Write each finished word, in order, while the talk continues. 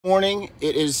Morning.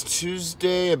 It is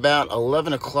Tuesday about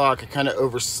 11 o'clock. I kind of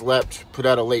overslept, put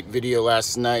out a late video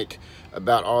last night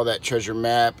about all that treasure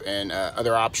map and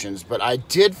other options, but I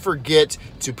did forget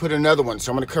to put another one,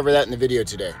 so I'm going to cover that in the video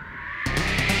today.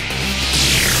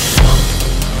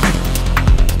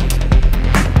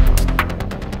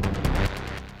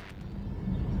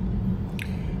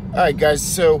 Alright guys,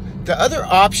 so the other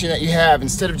option that you have,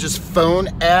 instead of just phone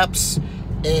apps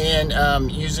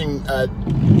and using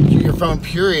your phone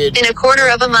period. In a quarter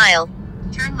of a mile,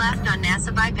 turn left on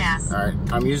NASA bypass. Alright,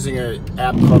 I'm using an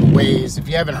app called Waze. If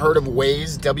you haven't heard of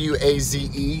Waze,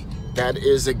 W-A-Z-E, that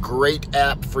is a great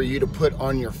app for you to put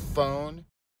on your phone.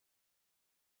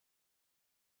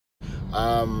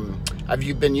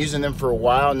 I've been using them for a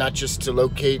while, not just to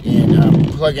locate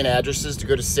and plug in addresses to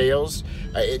go to sales.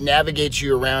 It navigates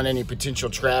you around any potential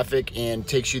traffic and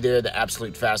takes you there the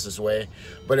absolute fastest way.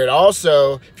 But it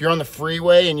also, if you're on the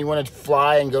freeway and you want to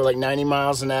fly and go like 90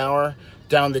 miles an hour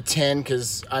down the 10,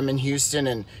 because I'm in Houston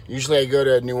and usually I go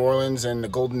to New Orleans and the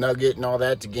Golden Nugget and all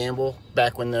that to gamble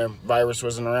back when the virus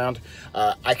wasn't around,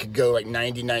 I could go like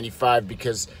 90, 95,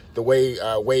 because the way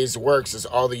Waze works is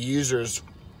all the users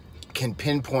can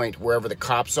pinpoint wherever the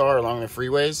cops are along the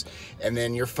freeways, and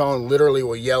then your phone literally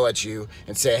will yell at you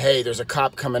and say, hey, there's a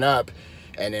cop coming up,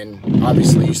 and then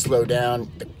obviously you slow down,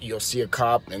 you'll see a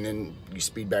cop, and then you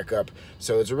speed back up.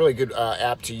 So it's a really good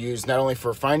app to use, not only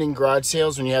for finding garage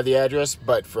sales when you have the address,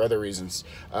 but for other reasons.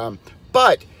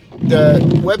 But the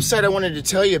website I wanted to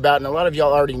tell you about, and a lot of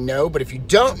y'all already know, but if you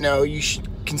don't know, you should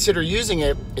consider using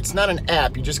it. It's not an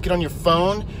app. You just get on your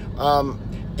phone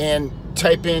and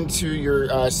type into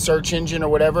your search engine or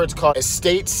whatever. It's called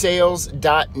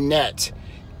estatesales.net.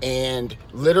 And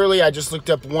literally, I just looked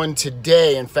up one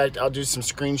today. In fact, I'll do some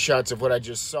screenshots of what I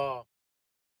just saw.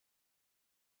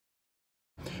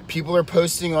 People are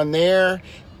posting on there,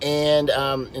 and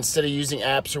instead of using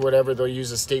apps or whatever, they'll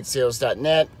use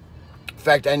estatesales.net. In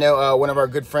fact, I know one of our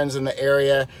good friends in the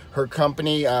area, her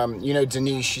company, you know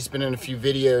Denise, she's been in a few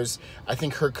videos. I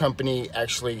think her company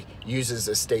actually uses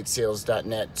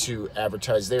estatesales.net to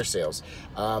advertise their sales.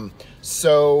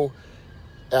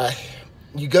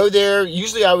 You go there.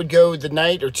 Usually I would go the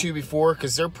night or two before,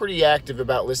 because they're pretty active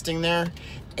about listing there.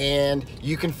 And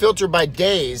you can filter by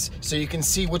days, so you can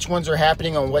see which ones are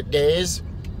happening on what days.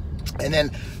 And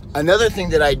then another thing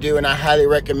that I do, and I highly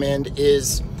recommend,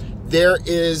 is there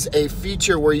is a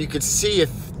feature where you could see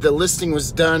if the listing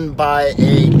was done by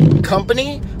a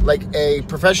company, like a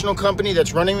professional company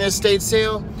that's running the estate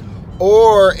sale,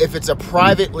 or if it's a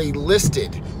privately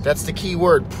listed. That's the key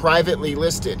word, privately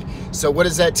listed. So what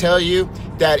does that tell you?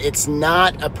 That it's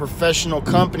not a professional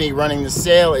company running the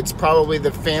sale. It's probably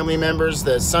the family members,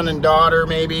 the son and daughter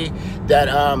maybe, that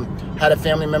had a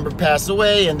family member pass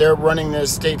away, and they're running the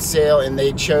estate sale, and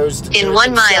they chose to do in it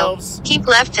 1 mile, themselves. keep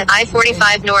left to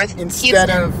I-45 North, Instead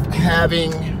Houston. of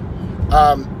having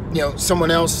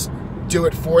someone else do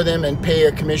it for them and pay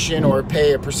a commission or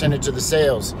pay a percentage of the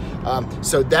sales.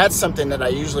 So that's something that I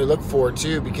usually look for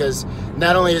too, because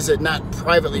not only is it not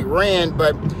privately ran,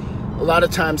 but a lot of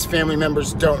times family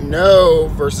members don't know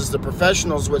versus the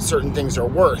professionals what certain things are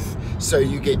worth. So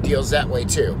you get deals that way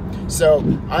too. So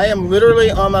I am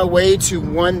literally on my way to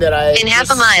one that I in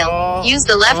half a mile, use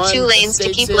the left 2 lanes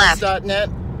to keep left.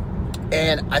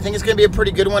 And I think it's going to be a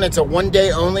pretty good one. It's a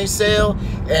one-day only sale,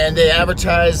 and they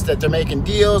advertise that they're making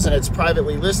deals, and it's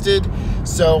privately listed.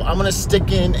 So I'm going to stick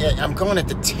in. I'm going at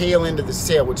the tail end of the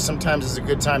sale, which sometimes is a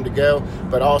good time to go,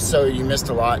 but also you missed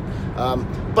a lot.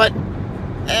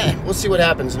 We'll see what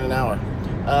happens in an hour.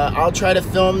 I'll try to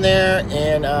film there,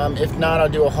 and if not, I'll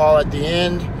do a haul at the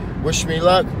end. Wish me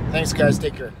luck. Thanks, guys.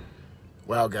 Take care.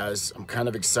 Wow, guys, I'm kind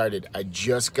of excited. I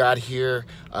just got here.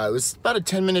 It was about a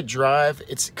 10-minute drive.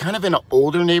 It's kind of in an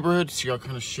older neighborhood, so I'll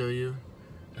kind of show you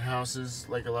the houses,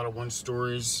 like a lot of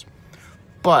one-stories.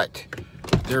 But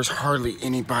there's hardly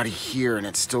anybody here, and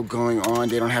it's still going on.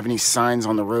 They don't have any signs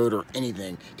on the road or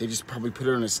anything. They just probably put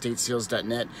it on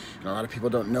estatesales.net, and a lot of people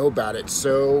don't know about it.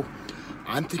 So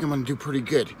I think I'm gonna do pretty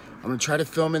good. I'm gonna try to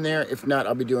film in there. If not,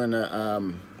 I'll be doing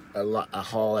a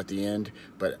haul at the end,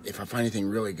 but if I find anything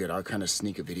really good, I'll kind of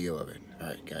sneak a video of it. All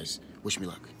right, guys, wish me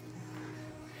luck.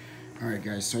 All right,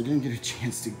 guys, so I didn't get a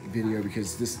chance to video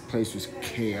because this place was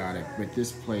chaotic, but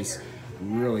this place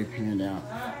really panned out.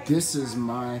 This is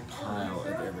my pile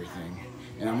of everything,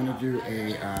 and I'm gonna do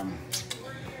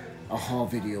a haul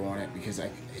video on it, because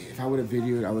if I would have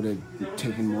videoed, I would have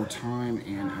taken more time,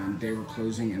 and they were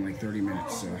closing in like 30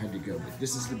 minutes, so I had to go. But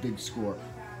this is the big score.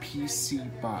 PC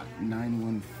Bot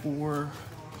 914.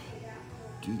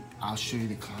 Dude, I'll show you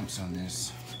the comps on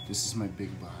this. This is my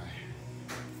big buy.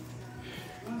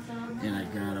 And I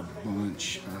got a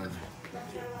bunch of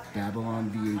Babylon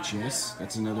VHS.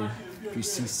 That's another, if you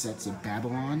see sets of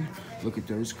Babylon, look at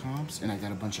those comps. And I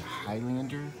got a bunch of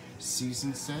Highlander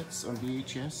season sets on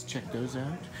VHS. Check those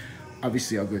out.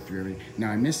 Obviously, I'll go through everything. Now,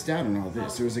 I missed out on all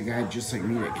this. There was a guy just like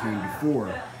me that came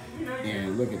before.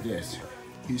 And look at this.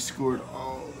 He scored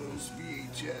all those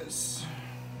VHS.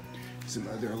 Some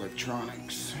other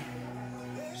electronics.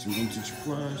 Some vintage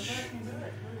plush.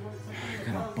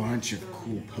 I got a bunch of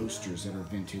cool posters that are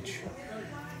vintage.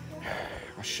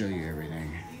 I'll show you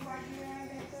everything.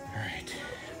 All right.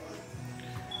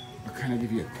 I'll kind of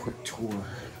give you a quick tour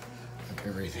of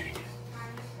everything.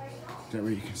 That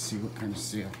way you can see what kind of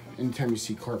sale. Anytime you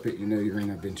see carpet, you know you're in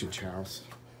a vintage house.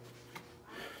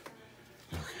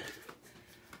 Okay.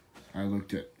 I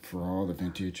looked for all the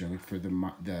vintage. I looked for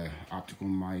the optical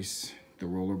mice, the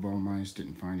rollerball mice.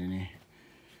 Didn't find any.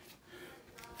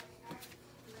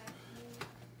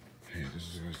 Okay, this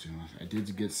is what I was doing. I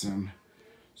did get some.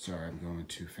 Sorry, I'm going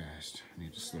too fast. I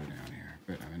need to slow down here,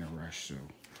 but I'm in a rush, so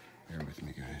bear with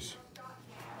me, guys.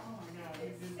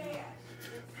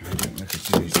 Look at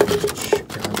these vintage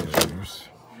calculators.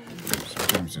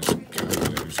 Sometimes there's some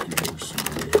calculators go over some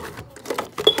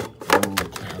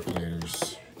old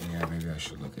calculators. Yeah, maybe I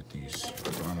should look at these.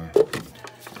 Bummer.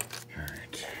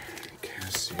 Alright.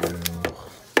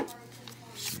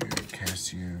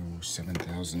 Casio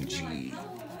 7000G.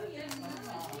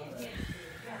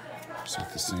 Is that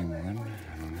the same one?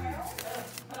 I don't know.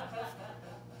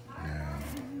 No.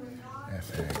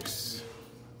 FX.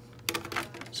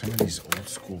 Some of these old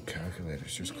school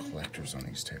calculators, there's collectors on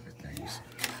these type of things.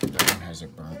 That one has a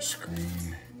burnt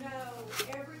screen. I don't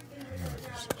know what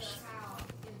this is.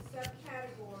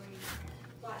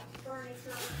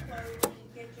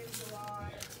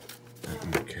 That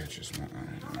one catches my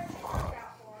eye.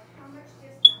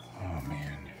 Oh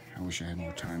man, I wish I had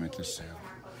more time at this sale.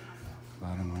 A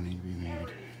lot of money to be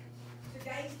made.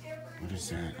 What is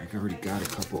that? I already got a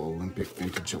couple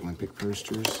vintage Olympic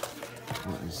posters.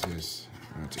 What is this?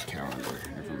 Oh, it's a calendar.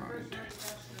 Never mind.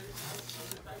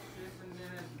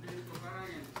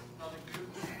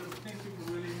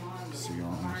 See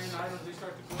all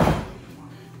this?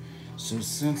 So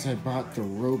since I bought the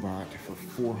robot for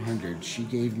 $400, she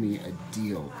gave me a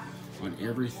deal on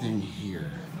everything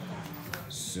here.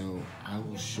 So I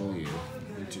will show you.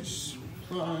 Vintage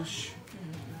plush.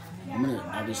 I'm gonna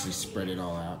obviously spread it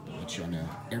all out, but let y'all know.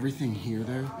 Everything here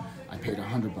though, I paid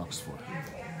 $100 for.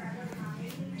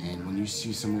 And when you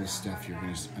see some of this stuff, you're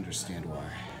gonna understand why.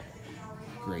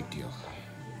 Great deal.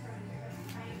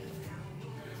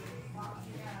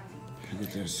 Look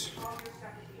at this.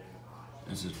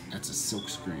 That's a silk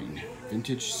screen.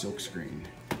 Vintage silk screen.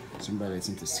 Somebody that's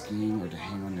into skiing or to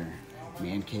hang on their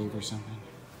man cave or something.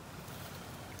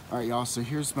 All right, y'all, so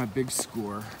here's my big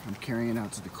score. I'm carrying it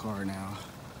out to the car now.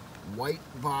 White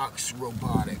Box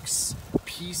Robotics,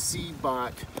 PC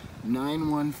Bot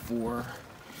 914,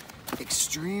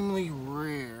 extremely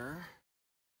rare.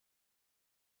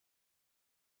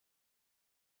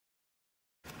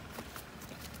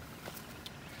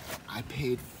 I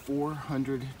paid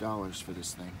 $400 for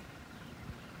this thing.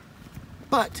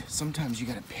 But sometimes you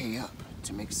gotta pay up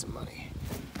to make some money.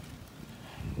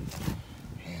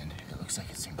 And it looks like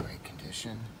it's in great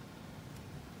condition.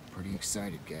 Pretty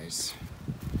excited, guys.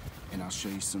 And I'll show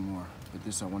you some more. But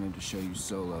this I wanted to show you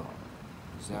solo.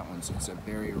 Is that one, so it's a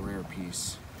very rare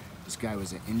piece. This guy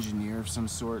was an engineer of some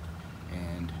sort,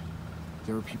 and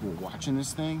there were people watching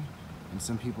this thing, and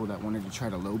some people that wanted to try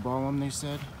to lowball him, they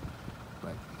said.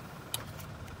 But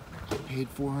I paid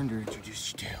 $400 to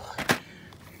introduce you to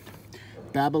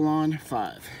Babylon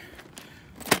 5.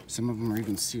 Some of them are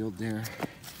even sealed there.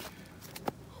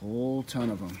 Whole ton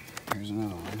of them. Here's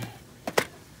another one.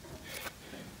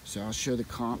 So I'll show the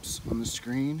comps on the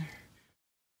screen.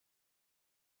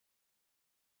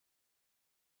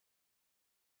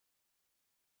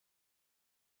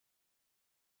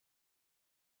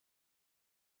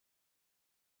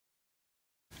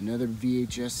 Another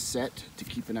VHS set to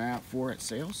keep an eye out for at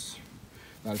sales.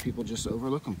 A lot of people just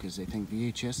overlook them because they think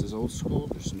VHS is old school.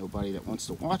 There's nobody that wants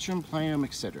to watch them, play them,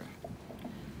 etc.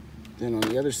 Then on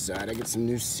the other side, I get some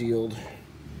new sealed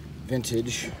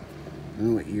vintage. I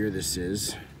don't know what year this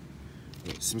is.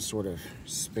 Some sort of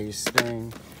space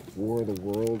thing. War of the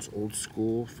Worlds, old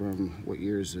school. From what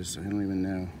year is this? I don't even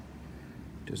know.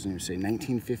 It doesn't even say.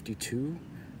 1952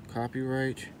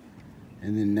 copyright,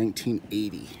 and then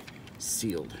 1980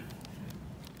 sealed.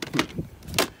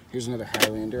 Here's another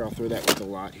Highlander. I'll throw that with a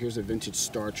lot. Here's a vintage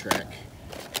Star Trek.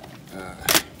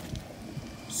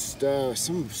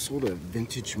 Some sort of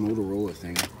vintage Motorola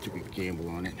thing. I took a gamble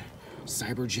on it.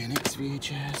 Cybergenics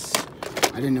VHS.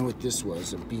 I didn't know what this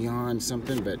was, a Beyond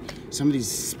something, but some of these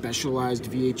specialized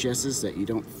VHSs that you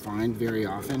don't find very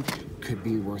often could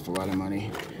be worth a lot of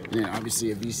money. And then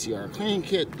obviously a VCR cleaning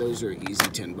kit, those are easy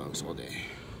 10 bucks all day.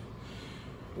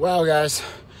 Well guys,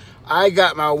 I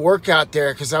got my workout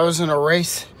there because I was in a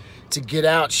race to get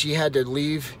out. She had to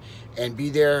leave and be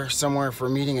there somewhere for a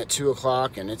meeting at 2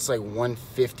 o'clock, and it's like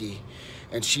 1:50.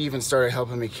 And she even started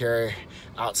helping me carry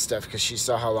out stuff because she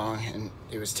saw how long and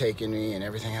it was taking me and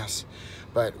everything else.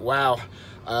 But wow,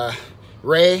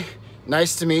 Ray,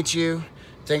 nice to meet you.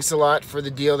 Thanks a lot for the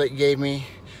deal that you gave me.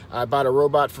 I bought a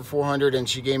robot for $400 and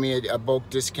she gave me a bulk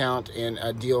discount and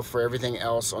a deal for everything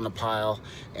else on the pile.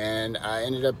 And I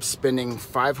ended up spending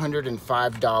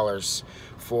 $505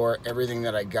 for everything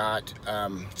that I got.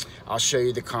 I'll show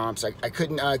you the comps. I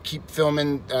couldn't keep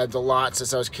filming the lots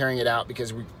as I was carrying it out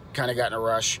because we kind of got in a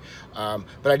rush,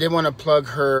 but I did want to plug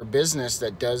her business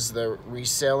that does the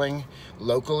reselling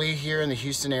locally here in the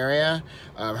Houston area.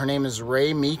 Her name is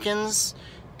Ray Meekins,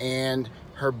 and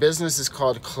her business is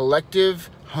called Collective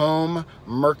Home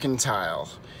Mercantile.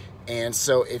 And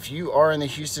so if you are in the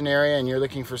Houston area and you're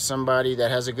looking for somebody that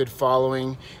has a good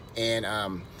following and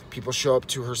people show up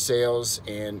to her sales,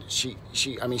 and she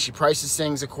prices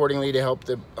things accordingly to help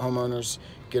the homeowners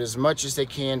get as much as they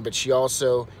can, but she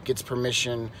also gets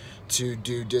permission to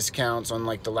do discounts on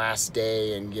like the last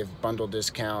day and give bundle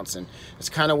discounts. And it's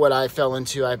kind of what I fell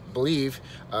into, I believe,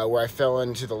 where I fell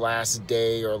into the last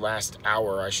day or last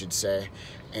hour, I should say.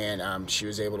 And she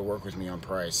was able to work with me on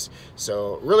price.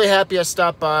 So really happy I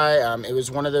stopped by. It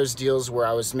was one of those deals where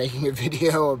I was making a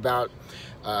video about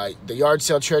the yard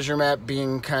sale treasure map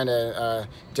being kind of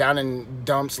down in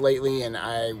dumps lately, and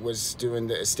I was doing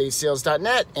the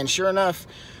estatesales.net, and sure enough,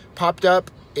 popped up.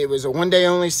 It was a one-day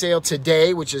only sale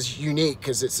today, which is unique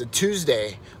because it's a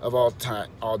Tuesday of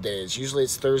all days. Usually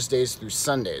it's Thursdays through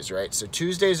Sundays, right? So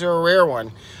Tuesdays are a rare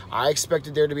one. I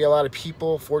expected there to be a lot of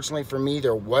people. Fortunately for me,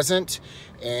 there wasn't,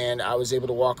 and I was able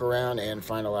to walk around and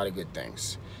find a lot of good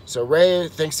things. So Ray,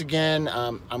 thanks again.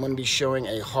 I'm going to be showing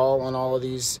a haul on all of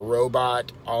these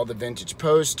robot, all the vintage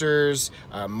posters,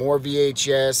 more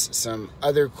VHS, some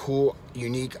other cool,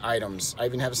 unique items. I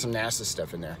even have some NASA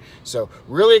stuff in there. So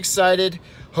really excited.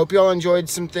 Hope you all enjoyed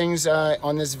some things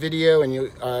on this video, and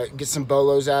you get some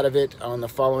bolos out of it on the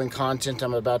following content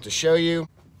I'm about to show you.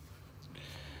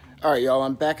 All right, y'all,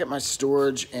 I'm back at my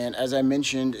storage, and as I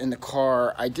mentioned in the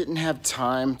car, I didn't have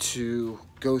time to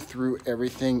go through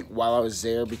everything while I was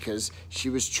there because she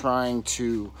was trying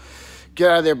to get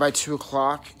out of there by 2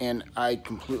 o'clock, and I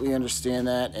completely understand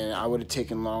that, and I would have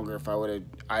taken longer if I would have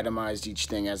itemized each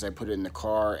thing as I put it in the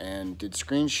car and did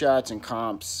screenshots and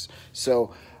comps.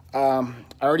 So I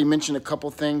already mentioned a couple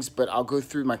things, but I'll go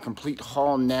through my complete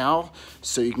haul now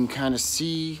so you can kind of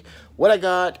see what I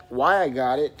got, why I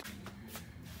got it.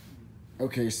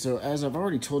 Okay, so as I've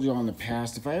already told you all in the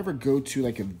past, if I ever go to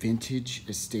like a vintage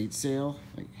estate sale,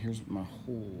 like here's my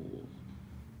whole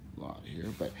lot here,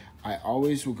 but I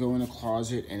always will go in a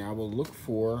closet and I will look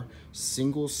for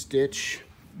single stitch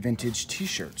vintage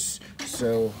t-shirts.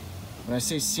 So when I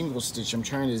say single stitch, I'm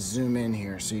trying to zoom in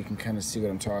here so you can kind of see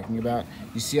what I'm talking about.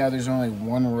 You see how there's only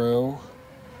one row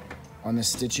on the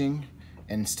stitching?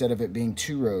 And instead of it being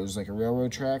 2 rows like a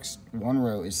railroad tracks, 1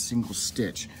 row is single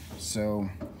stitch. So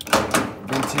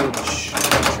vintage,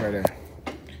 try to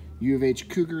U of H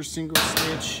Cougar single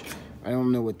stitch. I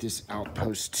don't know what this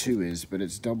Outpost 2 is, but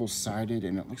it's double-sided,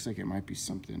 and it looks like it might be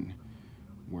something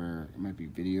where it might be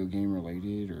video game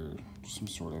related or some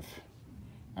sort of,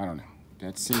 I don't know.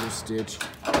 That's single stitch.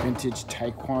 Vintage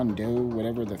Taekwondo,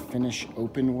 whatever the finish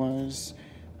open was.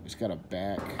 It's got a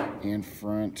back and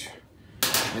front.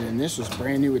 And then this was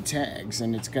brand new with tags,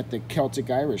 and it's got the Celtic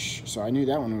Irish, so I knew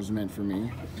that one was meant for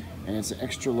me. And it's an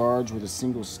extra large with a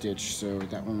single stitch, so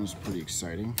that one was pretty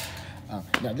exciting.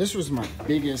 Now this was my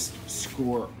biggest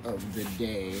score of the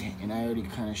day, and I already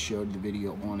kind of showed the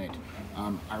video on it.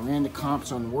 I ran the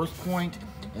comps on WorthPoint,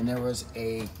 and there was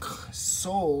a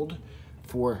sold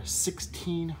for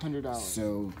 $1,600.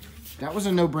 So that was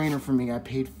a no-brainer for me. I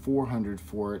paid $400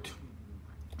 for it.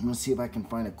 I'm gonna see if I can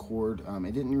find a cord.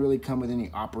 It didn't really come with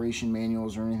any operation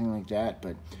manuals or anything like that,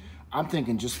 but I'm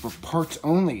thinking just for parts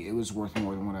only, it was worth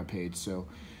more than what I paid. So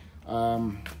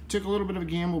took a little bit of a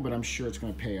gamble, but I'm sure it's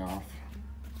gonna pay off.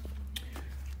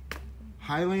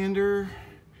 Highlander,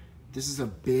 this is a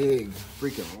big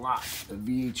freaking lot of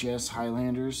VHS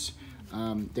Highlanders.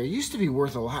 They used to be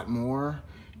worth a lot more.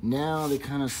 Now they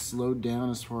kind of slowed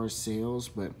down as far as sales,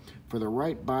 but for the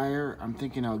right buyer, I'm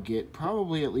thinking I'll get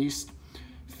probably at least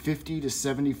 $50 to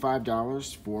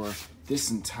 $75 for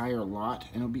this entire lot,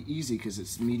 and it'll be easy because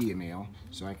it's media mail,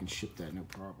 so I can ship that no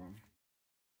problem.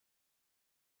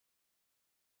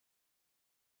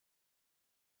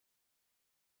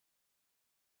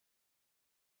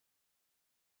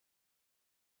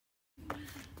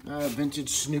 Vintage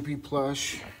Snoopy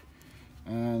plush.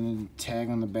 And tag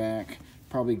on the back.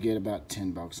 Probably get about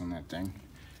 10 bucks on that thing.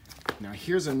 Now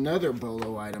here's another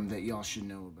bolo item that y'all should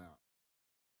know about.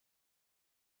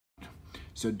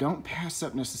 So don't pass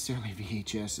up necessarily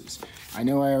VHSs. I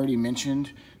know I already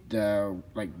mentioned the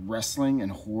like wrestling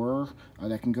and horror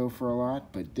that can go for a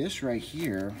lot, but this right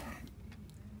here,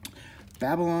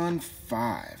 Babylon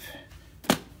 5.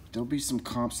 There'll be some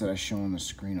comps that I show on the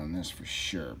screen on this for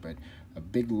sure, but a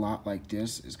big lot like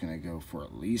this is gonna go for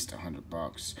at least 100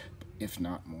 bucks, if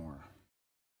not more.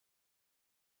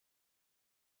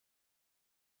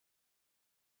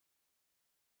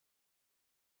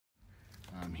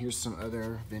 Here's some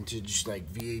other vintage like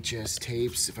VHS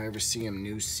tapes. If I ever see them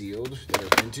new sealed that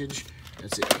are vintage,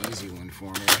 that's an easy one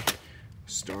for me.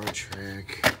 Star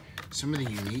Trek. Some of the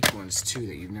unique ones too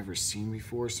that you've never seen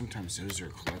before. Sometimes those are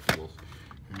collectible.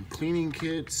 Cleaning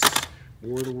kits,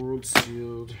 War of the Worlds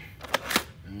sealed.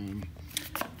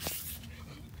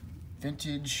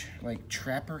 Vintage like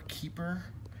Trapper Keeper.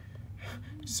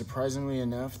 Surprisingly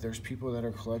enough, there's people that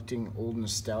are collecting old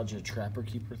nostalgia Trapper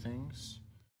Keeper things.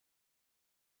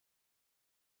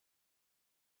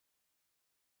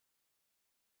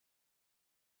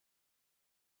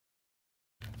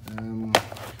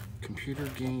 Computer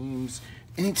games.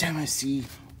 Anytime I see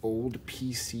old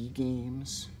PC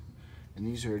games, and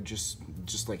these are just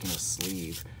like in a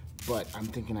sleeve, but I'm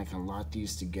thinking I can lot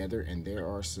these together, and there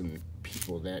are some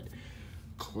people that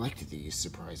collect these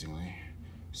surprisingly.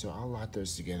 So I'll lot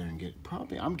those together and get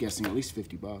probably, I'm guessing, at least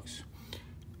 50 bucks.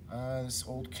 This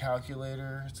old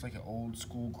calculator, it's like an old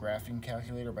school graphing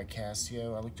calculator by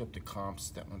Casio. I looked up the comps,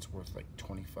 that one's worth like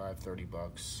 25, 30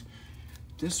 bucks.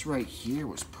 This right here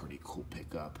was pretty cool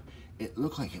pickup. It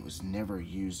looked like it was never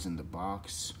used in the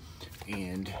box,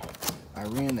 and I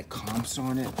ran the comps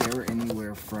on it. They were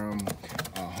anywhere from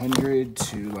 100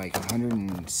 to like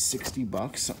 160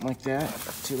 bucks, something like that.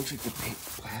 See, it looks like the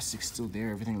plastic's still there.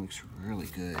 Everything looks really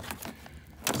good.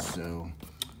 So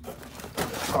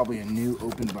probably a new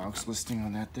open box listing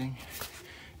on that thing,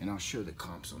 and I'll show the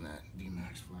comps on that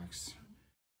VMAX Flex.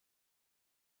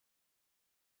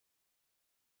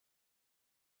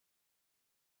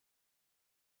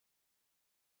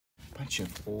 Bunch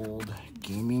of old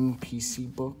gaming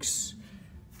PC books.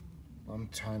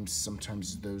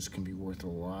 Sometimes those can be worth a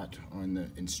lot on the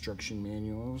instruction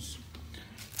manuals.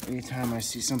 Anytime I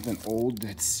see something old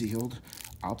that's sealed,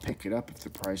 I'll pick it up if the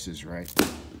price is right.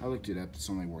 I looked it up, it's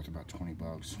only worth about 20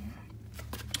 bucks.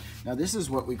 Now this is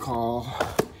what we call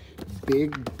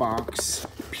big box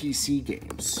PC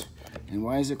games. And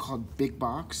why is it called big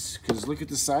box? Because look at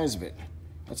the size of it.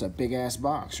 That's a big ass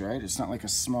box, right? It's not like a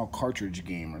small cartridge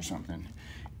game or something.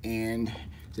 And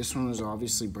this one was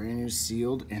obviously brand new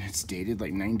sealed, and it's dated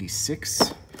like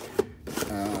 96.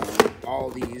 All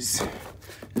these,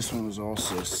 this one was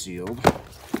also sealed.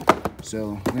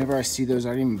 So whenever I see those,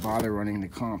 I didn't even bother running the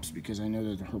comps because I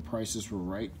know that her prices were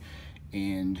right,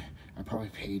 and I probably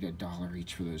paid $1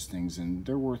 each for those things, and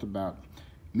they're worth about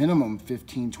minimum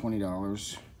 $15,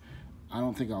 $20. I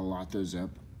don't think I'll lot those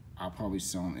up. I'll probably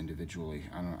sell them individually.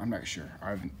 I'm not sure. I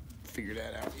haven't figured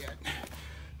that out yet.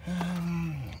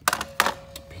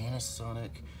 Panasonic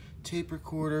tape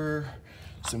recorder,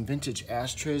 some vintage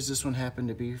ashtrays. This one happened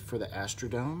to be for the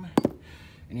Astrodome.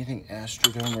 Anything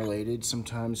Astrodome related,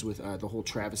 sometimes with the whole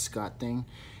Travis Scott thing,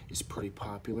 is pretty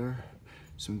popular.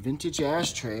 Some vintage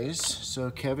ashtrays.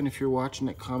 So Kevin, if you're watching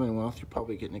at Commonwealth, you're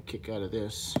probably getting a kick out of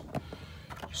this.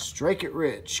 Strike It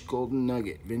Rich, Golden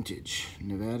Nugget, vintage,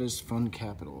 Nevada's Fun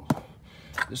Capital.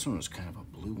 This one was kind of a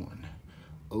blue one.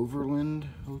 Overland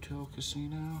Hotel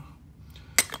Casino.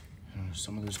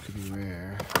 Some of those could be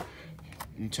rare.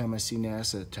 Anytime I see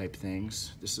NASA type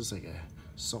things, this is like a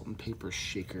salt and paper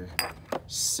shaker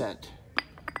set.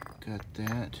 Got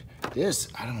that. This,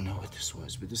 I don't know what this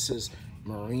was, but this says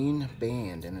Marine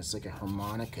Band, and it's like a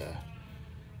harmonica.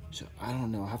 So I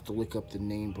don't know, I'll have to look up the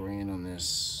name brand on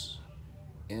this.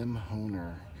 M.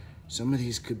 Honer. Some of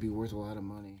these could be worth a lot of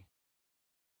money.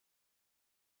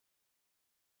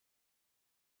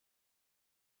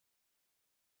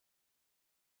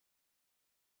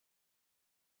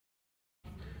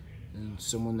 And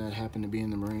someone that happened to be in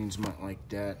the Marines might like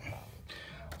that.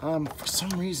 For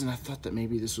some reason, I thought that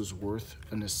maybe this was worth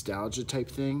a nostalgia type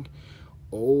thing.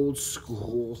 Old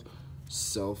school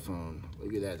cell phone.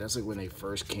 Look at that. That's like when they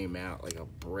first came out, like a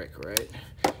brick, right?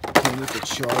 Came with the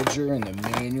charger and the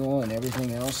manual and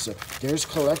everything else. So there's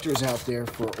collectors out there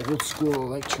for old school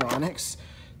electronics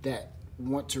that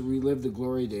want to relive the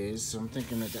glory days. So I'm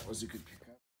thinking that that was a good pick.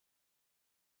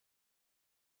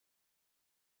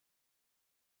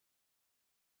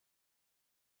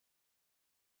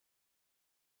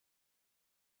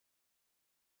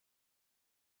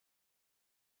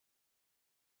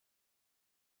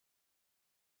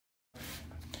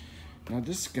 Now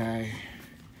this guy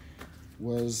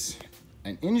was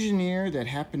an engineer that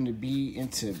happened to be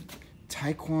into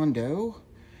Taekwondo,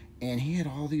 and he had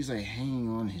all these like hanging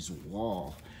on his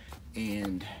wall.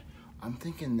 And I'm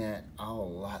thinking that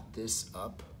I'll lot this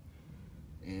up,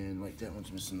 and like that one's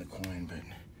missing the coin, but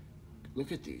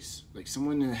look at these. Like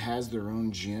someone that has their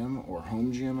own gym or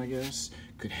home gym, I guess,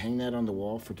 could hang that on the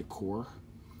wall for decor.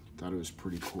 Thought it was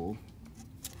pretty cool.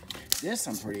 This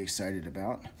I'm pretty excited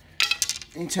about.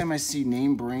 Anytime I see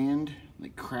name brand,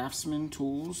 like Craftsman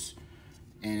tools,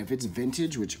 and if it's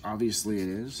vintage, which obviously it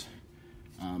is,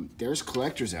 there's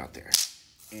collectors out there.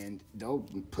 And they'll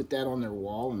put that on their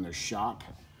wall in their shop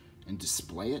and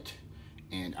display it.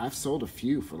 And I've sold a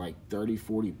few for like 30,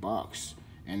 40 bucks.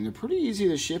 And they're pretty easy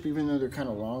to ship, even though they're kind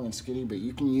of long and skinny, but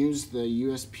you can use the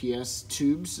USPS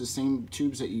tubes, the same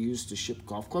tubes that you use to ship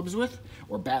golf clubs with,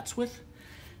 or bats with,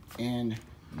 and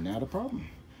not a problem.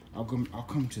 I'll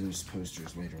come to those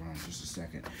posters later on in just a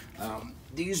second.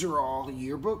 These are all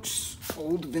yearbooks,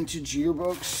 old vintage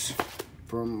yearbooks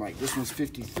from like, this one's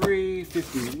 53,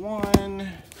 51,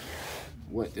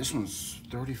 what, this one's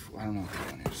 34, I don't know what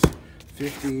that one is,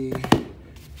 50,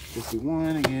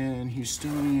 51 again,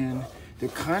 Houstonian. They're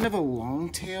kind of a long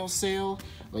tail sale.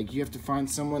 Like you have to find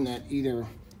someone that either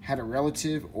had a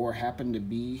relative or happened to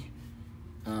be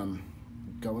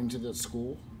going to the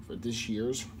school for this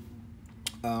year's,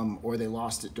 or they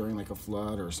lost it during like a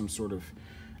flood or some sort of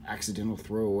accidental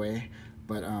throwaway.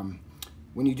 But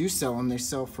when you do sell them, they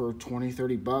sell for 20,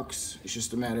 30 bucks. It's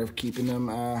just a matter of keeping them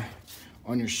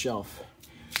on your shelf.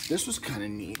 This was kind of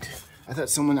neat. I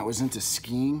thought someone that was into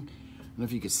skiing, I don't know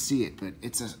if you could see it, but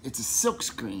it's a silk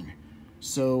screen.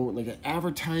 So like an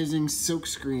advertising silk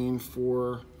screen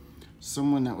for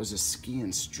someone that was a ski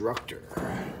instructor.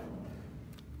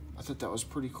 I thought that was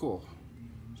pretty cool.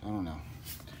 So I don't know.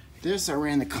 This I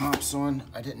ran the comps on.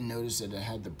 I didn't notice that it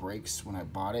had the brakes when I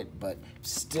bought it, but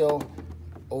still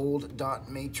old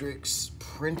dot matrix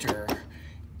printer,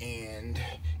 and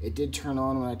it did turn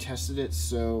on when I tested it.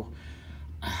 So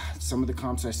some of the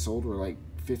comps I sold were like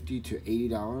 $50 to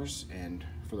 $80, and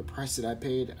for the price that I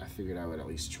paid, I figured I would at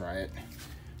least try it.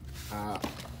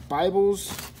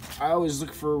 Bibles, I always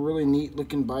look for really neat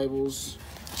looking Bibles.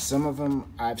 Some of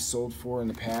them I've sold for in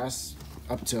the past,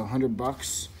 up to 100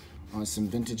 bucks on some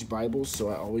vintage Bibles, so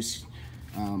I always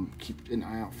keep an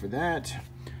eye out for that.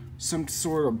 Some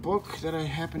sort of book that I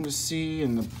happened to see,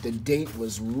 and the date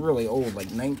was really old, like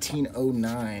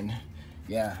 1909.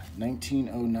 Yeah,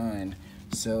 1909.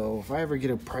 So if I ever get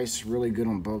a price really good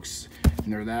on books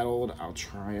and they're that old, I'll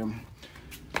try them.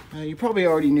 You probably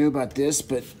already knew about this,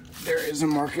 but there is a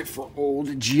market for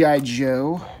old G.I.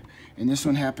 Joe, and this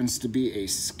one happens to be a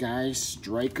Sky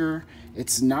Striker.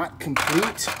 It's not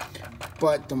complete,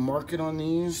 but the market on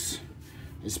these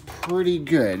is pretty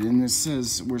good. And this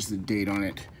says, where's the date on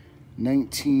it?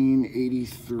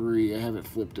 1983. I have it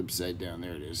flipped upside down.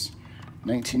 There it is.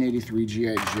 1983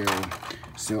 G.I. Joe.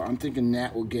 So I'm thinking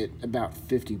that will get about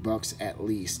 50 bucks at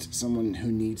least. Someone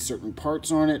who needs certain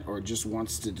parts on it or just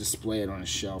wants to display it on a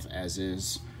shelf as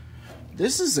is.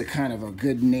 This is a kind of a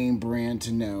good name brand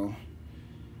to know.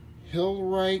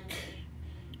 Hillreich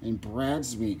and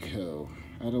Bradsby Co.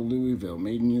 out of Louisville,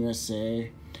 made in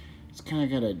USA. It's kind of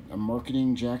got a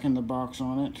marketing jack-in-the-box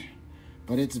on it,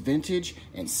 but it's vintage.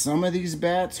 And some of these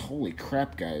bats, holy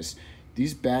crap, guys.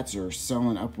 These bats are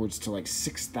selling upwards to like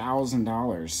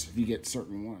 $6,000 if you get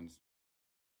certain ones.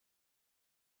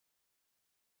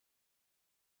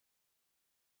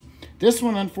 This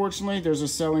one, unfortunately, there's a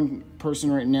selling person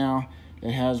right now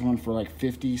that has one for like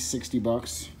 50, 60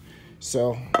 bucks.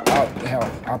 So,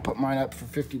 I'll put mine up for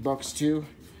 50 bucks too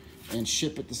and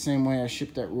ship it the same way I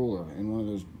ship that ruler in one of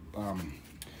those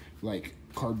like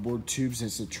cardboard tubes.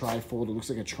 It's a trifold. It looks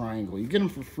like a triangle. You get them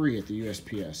for free at the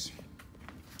USPS.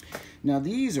 Now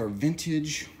these are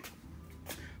vintage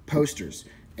posters,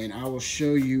 and I will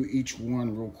show you each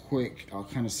one real quick. I'll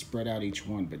kind of spread out each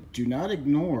one, but do not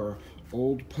ignore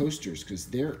old posters because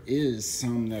there is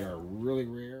some that are really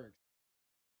rare.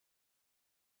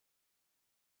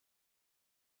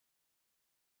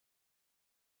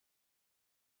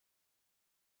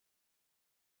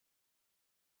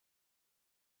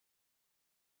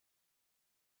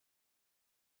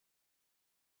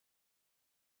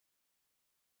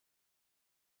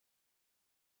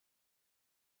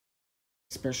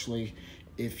 Especially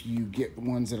if you get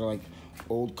ones that are like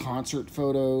old concert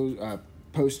photos,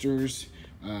 posters,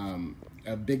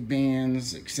 big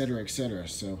bands, etc., etc.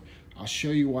 So I'll show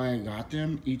you why I got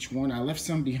them, each one. I left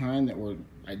some behind that were,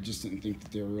 I just didn't think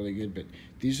that they were really good, but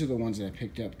these are the ones that I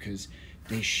picked up because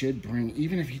they should bring,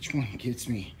 even if each one gets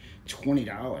me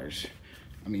 $20,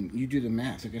 I mean, you do the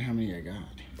math, look at how many I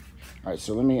got. All right,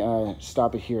 so let me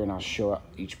stop it here and I'll show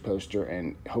each poster,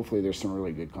 and hopefully there's some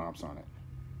really good comps on it.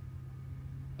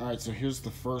 All right, so here's the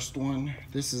first one.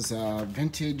 This is a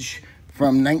vintage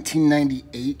from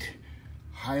 1998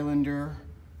 Highlander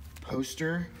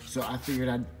poster. So I figured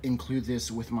I'd include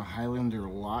this with my Highlander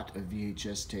lot of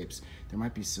VHS tapes. There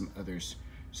might be some others,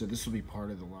 so this will be part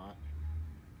of the lot.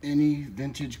 Any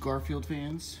vintage Garfield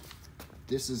fans?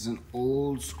 This is an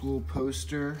old school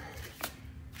poster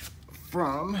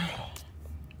from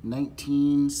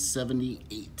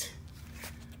 1978.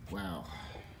 Wow.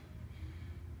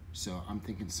 So I'm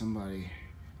thinking somebody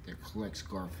that collects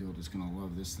Garfield is gonna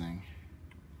love this thing.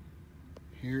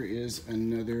 Here is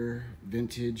another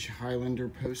vintage Highlander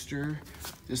poster.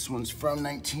 This one's from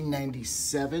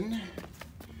 1997.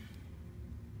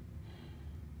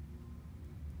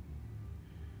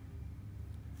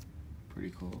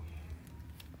 Pretty cool.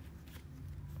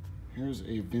 Here's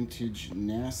a vintage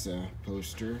NASA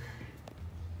poster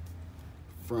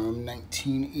from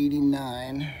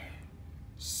 1989,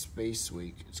 Space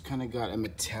Week. It's kind of got a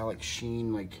metallic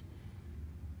sheen, like,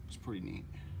 it's pretty neat.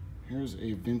 Here's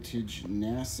a vintage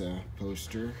NASA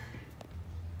poster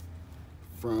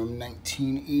from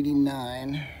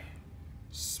 1989,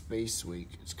 Space Week.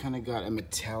 It's kind of got a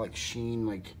metallic sheen,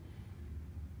 like,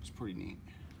 it's pretty neat.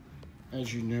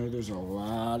 As you know, there's a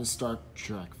lot of Star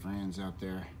Trek fans out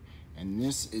there. And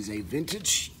this is a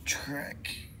vintage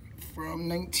Trek from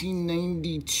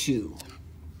 1992.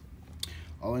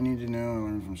 All I need to know, I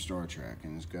learned from Star Trek,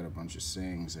 and it's got a bunch of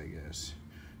sayings, I guess,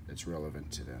 that's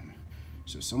relevant to them.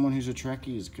 So someone who's a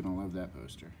Trekkie is gonna love that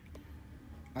poster.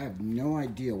 I have no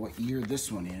idea what year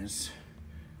this one is.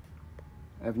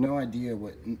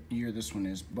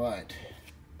 but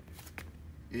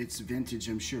it's vintage,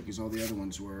 I'm sure, because all the other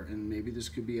ones were, and maybe this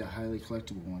could be a highly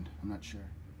collectible one. I'm not sure.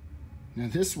 Now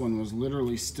this one was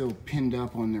literally still pinned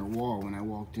up on their wall when I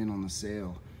walked in on the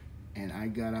sale, and I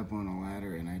got up on a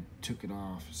ladder and I took it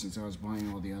off since I was buying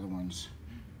all the other ones.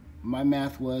 My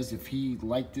math was if he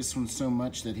liked this one so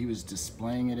much that he was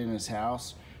displaying it in his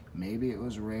house, maybe it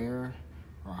was rare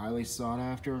or highly sought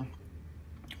after.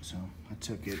 So I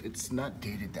took it. It's not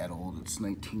dated that old. It's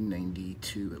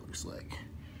 1992, it looks like.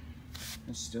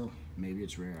 And still, maybe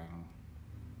it's rare, I don't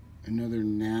know. Another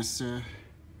NASA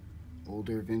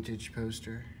older vintage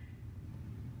poster.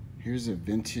 Here's a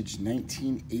vintage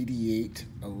 1988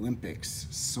 Olympics,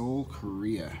 Seoul,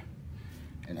 Korea.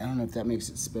 And I don't know if that makes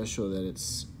it special that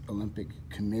it's Olympic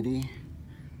Committee,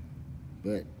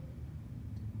 but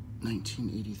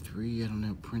 1983, I don't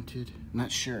know, printed.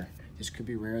 Not sure. This could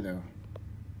be rare though.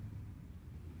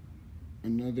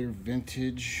 Another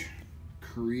vintage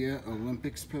Korea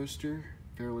Olympics poster,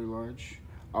 fairly large.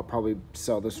 I'll probably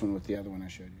sell this one with the other one I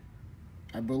showed you.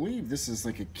 I believe this is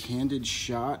like a candid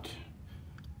shot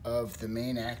of the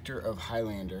main actor of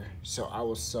Highlander. So I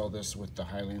will sell this with the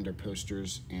Highlander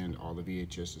posters and all the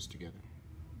VHSs together.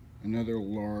 Another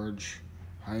large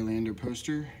Highlander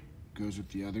poster goes with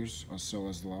the others. I'll sell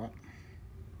as a lot.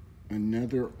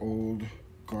 Another old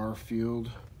Garfield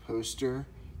poster.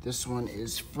 This one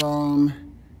is from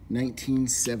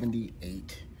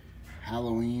 1978.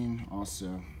 Halloween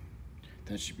also.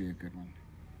 That should be a good one.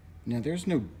 Now there's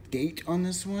no date on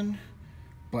this one,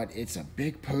 but it's a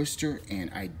big poster, and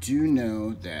I do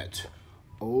know that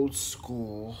old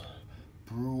school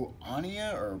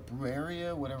Bruania or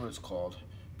Bruaria, whatever it's called,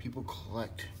 people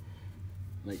collect.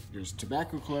 Like there's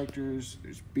tobacco collectors,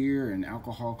 there's beer and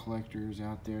alcohol collectors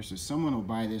out there, so someone will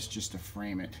buy this just to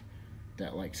frame it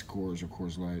that likes Coors or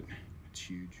Coors Light. It's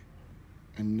huge.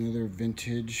 Another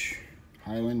vintage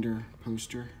Highlander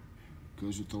poster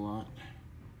goes with the lot.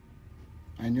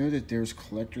 I know that there's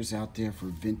collectors out there for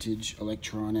vintage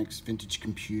electronics, vintage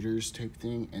computers type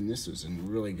thing, and this is in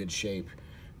really good shape.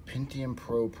 Pentium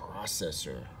Pro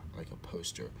processor, like a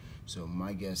poster. So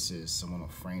my guess is someone will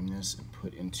frame this and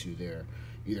put into their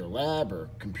either lab or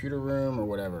computer room or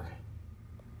whatever.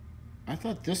 I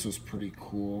thought this was pretty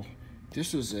cool.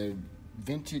 This was a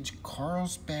vintage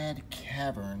Carlsbad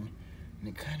Cavern, and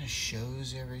it kind of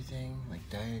shows everything, like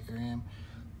diagram,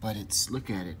 but it's,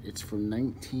 look at it, it's from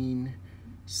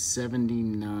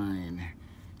 1979.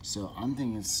 So I'm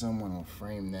thinking someone will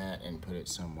frame that and put it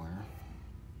somewhere.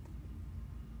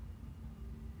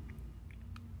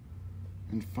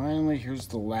 And finally, here's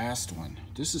the last one.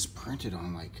 This is printed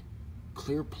on like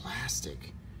clear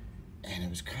plastic, and it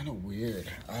was kind of weird.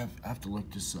 I have to look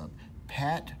this up.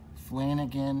 Pat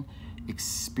Flanagan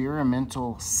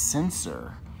experimental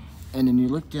sensor. And then you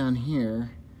look down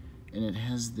here and it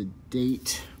has the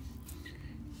date,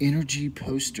 energy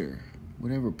poster,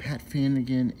 whatever, Pat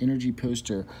Flanagan energy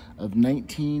poster of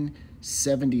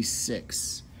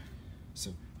 1976.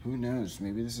 So Who knows?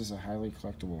 Maybe this is a highly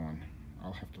collectible one.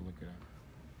 I'll have to look it up.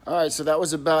 All right, so that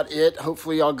was about it.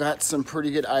 Hopefully y'all got some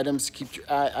pretty good items to keep your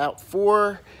eye out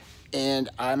for. And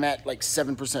I'm at like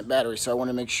 7% battery, so I want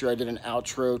to make sure I did an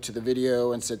outro to the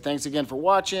video and said thanks again for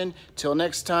watching. Till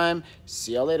next time,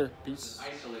 see y'all later. Peace.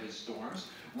 Isolated storms.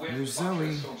 There's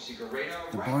Zoe,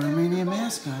 the Barnumania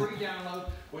mascot. Go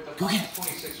get it.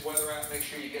 26 weather app. Make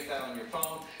sure you get that on your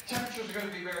phone. Temperatures are going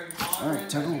to be very moderate. All right,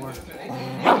 tug of war.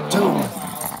 Tug of war.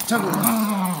 Tug of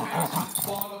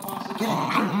war. Get it.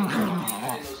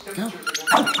 Go.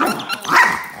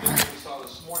 We saw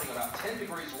this morning about 10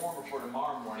 degrees warmer for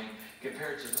tomorrow morning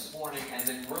compared to this morning, and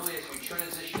then really as we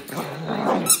transition to the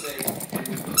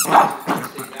night,